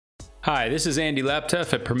Hi, this is Andy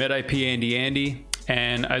Laptev at Permit IP Andy,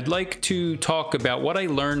 and I'd like to talk about what I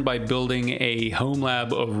learned by building a home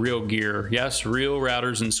lab of real gear. Yes, real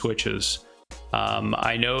routers and switches.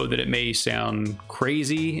 I know that it may sound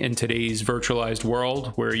crazy in today's virtualized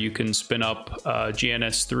world where you can spin up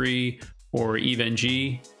GNS3 or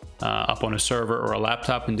EVE-NG up on a server or a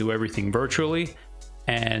laptop and do everything virtually.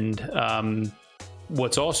 And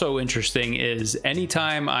what's also interesting is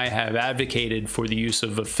anytime I have advocated for the use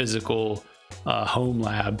of a physical home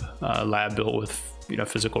lab, lab built with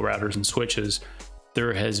physical routers and switches,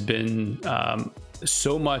 there has been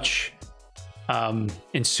so much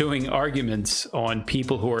ensuing arguments on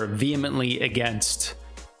people who are vehemently against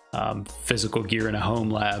physical gear in a home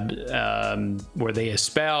lab, where they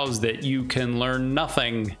espouse that you can learn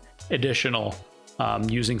nothing additional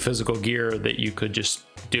using physical gear that you could just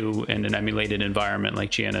do in an emulated environment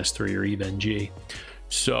like GNS3 or EVE-NG.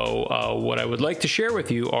 So what I would like to share with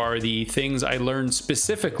you are the things I learned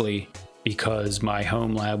specifically because my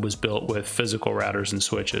home lab was built with physical routers and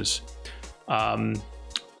switches. I'll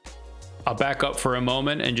back up for a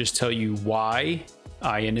moment and just tell you why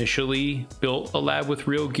I initially built a lab with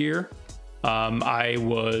real gear. I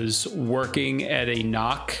was working at a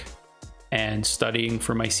NOC and studying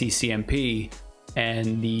for my CCNP,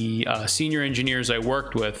 and the senior engineers I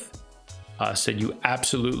worked with said you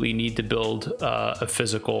absolutely need to build a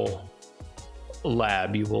physical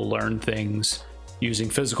lab. You will learn things using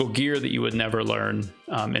physical gear that you would never learn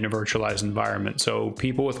in a virtualized environment. So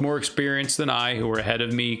people with more experience than I, who were ahead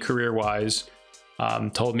of me career-wise,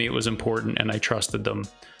 told me it was important, and I trusted them.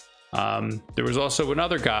 There was also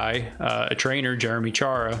another guy, a trainer, Jeremy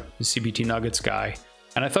Chara, the CBT Nuggets guy,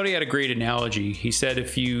 and I thought he had a great analogy. He said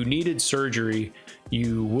if you needed surgery,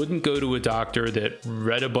 you wouldn't go to a doctor that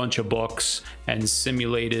read a bunch of books and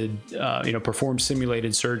simulated, performed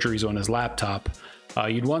simulated surgeries on his laptop.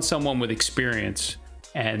 You'd want someone with experience.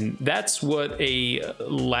 And that's what a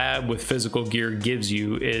lab with physical gear gives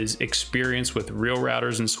you, is experience with real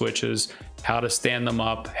routers and switches, how to stand them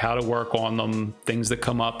up, how to work on them, things that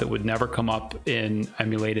come up that would never come up in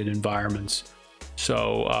emulated environments.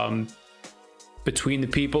 So between the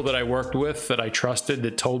people that I worked with that I trusted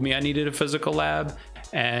that told me I needed a physical lab,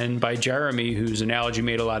 and by Jeremy, whose analogy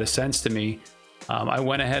made a lot of sense to me, I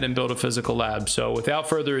went ahead and built a physical lab. So without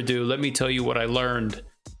further ado, let me tell you what I learned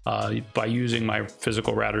by using my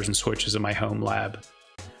physical routers and switches in my home lab.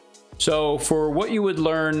 So for what you would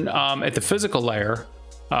learn at the physical layer,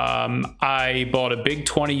 I bought a big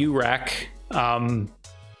 20U rack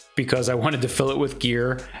because I wanted to fill it with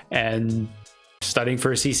gear, and studying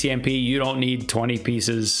for a CCNP, you don't need 20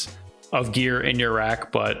 pieces of gear in your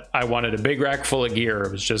rack, but I wanted a big rack full of gear.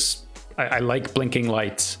 It was just, I like blinking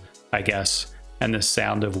lights, I guess, and the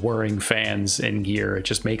sound of whirring fans in gear. It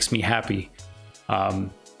just makes me happy.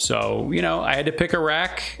 So, I had to pick a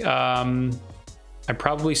rack. I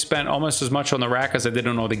probably spent almost as much on the rack as I did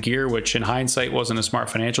on all the gear, which in hindsight wasn't a smart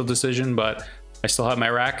financial decision, but I still have my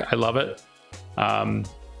rack. I love it.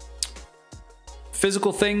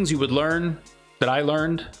 Physical things you would learn that I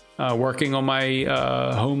learned working on my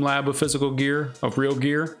home lab with physical gear, of real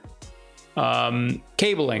gear.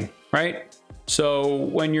 Cabling, right? So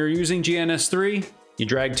when you're using GNS3, you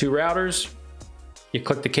drag two routers, you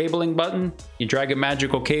click the cabling button, you drag a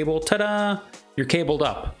magical cable, ta-da, you're cabled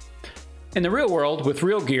up. In the real world, with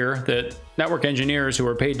real gear that network engineers who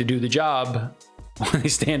are paid to do the job, when they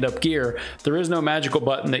stand up gear, there is no magical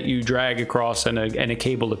button that you drag across and a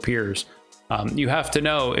cable appears. You have to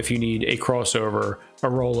know if you need a crossover, a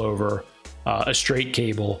rollover, a straight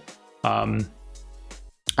cable. I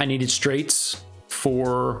needed straights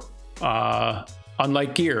for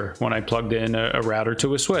unlike gear when I plugged in a router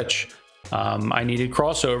to a switch. I needed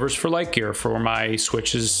crossovers for light gear for my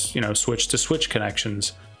switches, switch to switch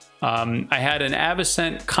connections. I had an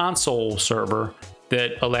Ascent console server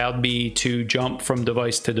that allowed me to jump from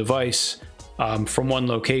device to device from one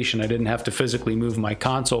location. I didn't have to physically move my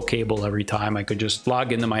console cable every time. I could just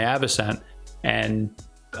log into my Ascent, and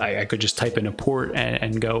I could just type in a port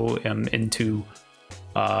and go into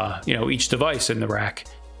each device in the rack.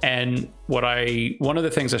 And one of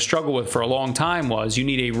the things I struggled with for a long time was you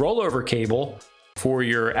need a rollover cable for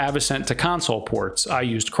your Ascent to console ports. I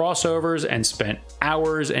used crossovers and spent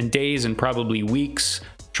hours and days and probably weeks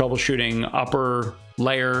troubleshooting upper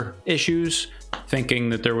layer issues, thinking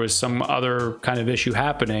that there was some other kind of issue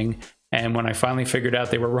happening. And when I finally figured out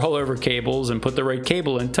they were rollover cables and put the right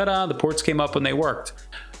cable in, ta-da, the ports came up and they worked.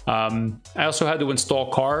 I also had to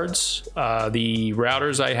install cards. The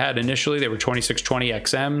routers I had initially, they were 2620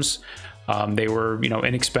 XMs. They were,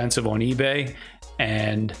 inexpensive on eBay,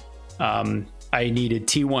 and I needed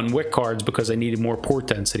T1 WIC cards because I needed more port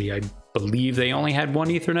density. I believe they only had one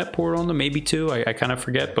Ethernet port on them, maybe two. I kind of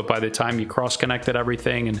forget, but by the time you cross-connected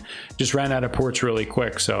everything and just ran out of ports really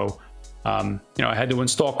quick. So, you know, I had to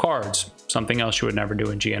install cards, something else you would never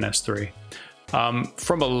do in GNS3.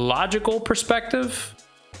 From a logical perspective,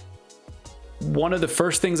 one of the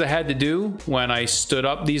first things I had to do when I stood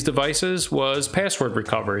up these devices was password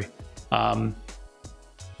recovery.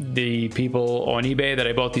 The people on eBay that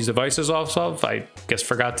I bought these devices off of, I guess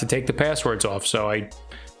forgot to take the passwords off. So I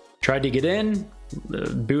tried to get in,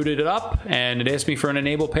 booted it up, and it asked me for an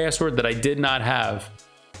enable password that I did not have.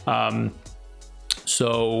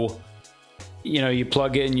 So, you know, you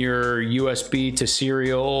plug in your USB to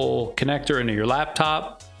serial connector into your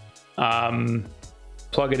laptop,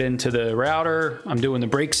 plug it into the router. I'm doing the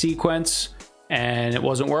break sequence and it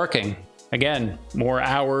wasn't working. Again, more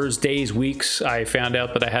hours, days, weeks. I found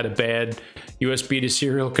out that I had a bad USB to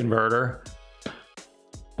serial converter.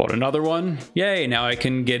 Bought another one. Yay, now I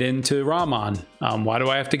can get into Ramon. Why do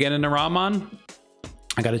I have to get into Ramon?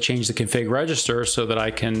 I got to change the config register so that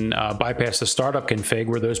I can bypass the startup config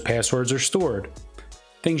where those passwords are stored.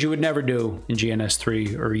 Things you would never do in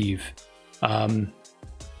GNS3 or Eve.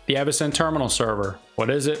 The Ascent terminal server. What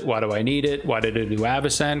is it? Why do I need it? Why did I do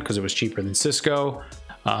Ascent? Because it was cheaper than Cisco.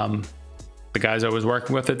 The guys I was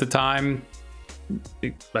working with at the time,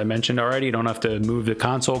 I mentioned already, you don't have to move the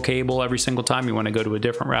console cable every single time you want to go to a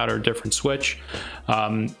different router, a different switch.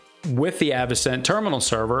 With the Ascent terminal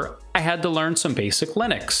server, I had to learn some basic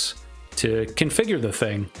Linux to configure the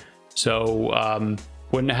thing. So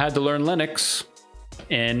wouldn't have had to learn Linux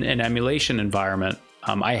in an emulation environment.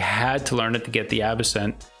 I had to learn it to get the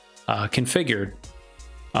Ascent configured.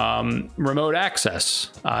 Remote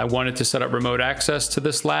access. I wanted to set up remote access to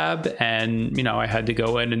this lab, and you know, I had to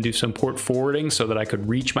go in and do some port forwarding so that I could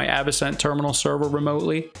reach my Ascent terminal server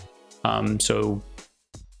remotely.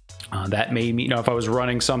 That made me, you know, if I was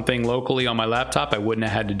running something locally on my laptop, I wouldn't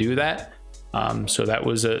have had to do that. So that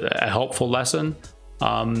was a helpful lesson.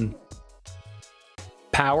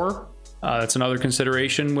 Power. That's another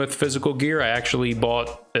consideration with physical gear. I actually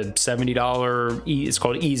bought a $70, it's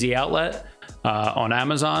called Easy Outlet on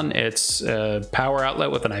Amazon. It's a power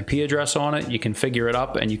outlet with an IP address on it. You can figure it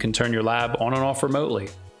up and you can turn your lab on and off remotely.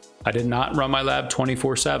 I did not run my lab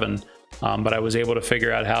 24/7, but I was able to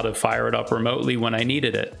figure out how to fire it up remotely when I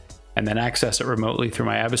needed it and then access it remotely through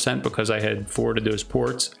my Ascent because I had forwarded those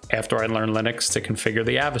ports after I learned Linux to configure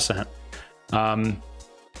the Ascent.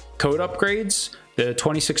 Code upgrades. The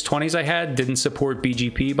 2620s I had didn't support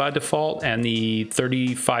BGP by default, and the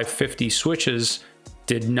 3550 switches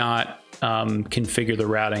did not configure the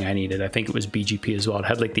routing I needed. I think it was BGP as well. It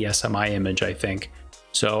had like the SMI image, I think.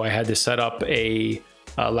 So I had to set up a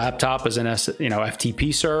laptop as an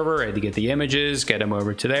FTP server. I had to get the images, get them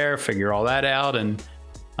over to there, figure all that out. And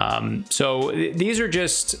so these are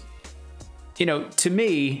just, you know, to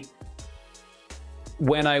me,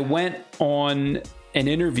 when I went on an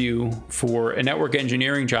interview for a network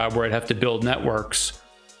engineering job where I'd have to build networks,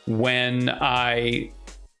 when I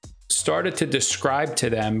started to describe to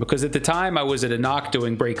them, because at the time I was at a NOC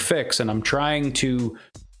doing break fix, and I'm trying to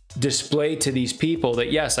display to these people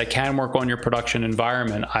that yes, I can work on your production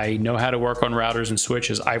environment. I know how to work on routers and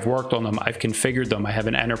switches. I've worked on them. I've configured them. I have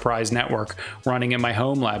an enterprise network running in my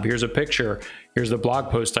home lab. Here's a picture. Here's the blog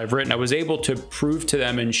post I've written. I was able to prove to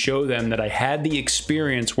them and show them that I had the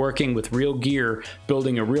experience working with real gear,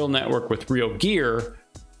 building a real network with real gear,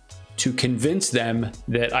 to convince them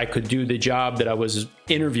that I could do the job that I was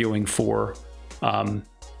interviewing for.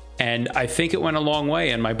 And I think it went a long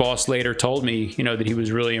way. And my boss later told me, you know, that he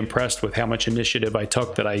was really impressed with how much initiative I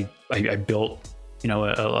took, that I built, you know,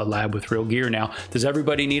 a lab with real gear. Now, does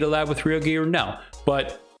everybody need a lab with real gear? No.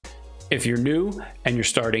 But if you're new and you're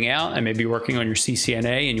starting out and maybe working on your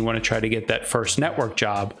CCNA and you want to try to get that first network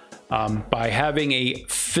job, by having a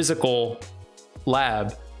physical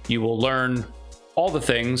lab, you will learn all the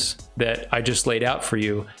things that I just laid out for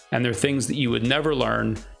you. And they're things that you would never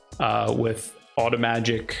learn with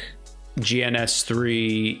Automagic,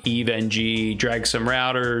 GNS3, Eve NG, drag some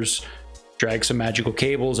routers, drag some magical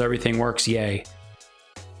cables, everything works, yay.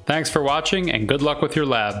 Thanks for watching and good luck with your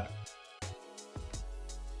lab.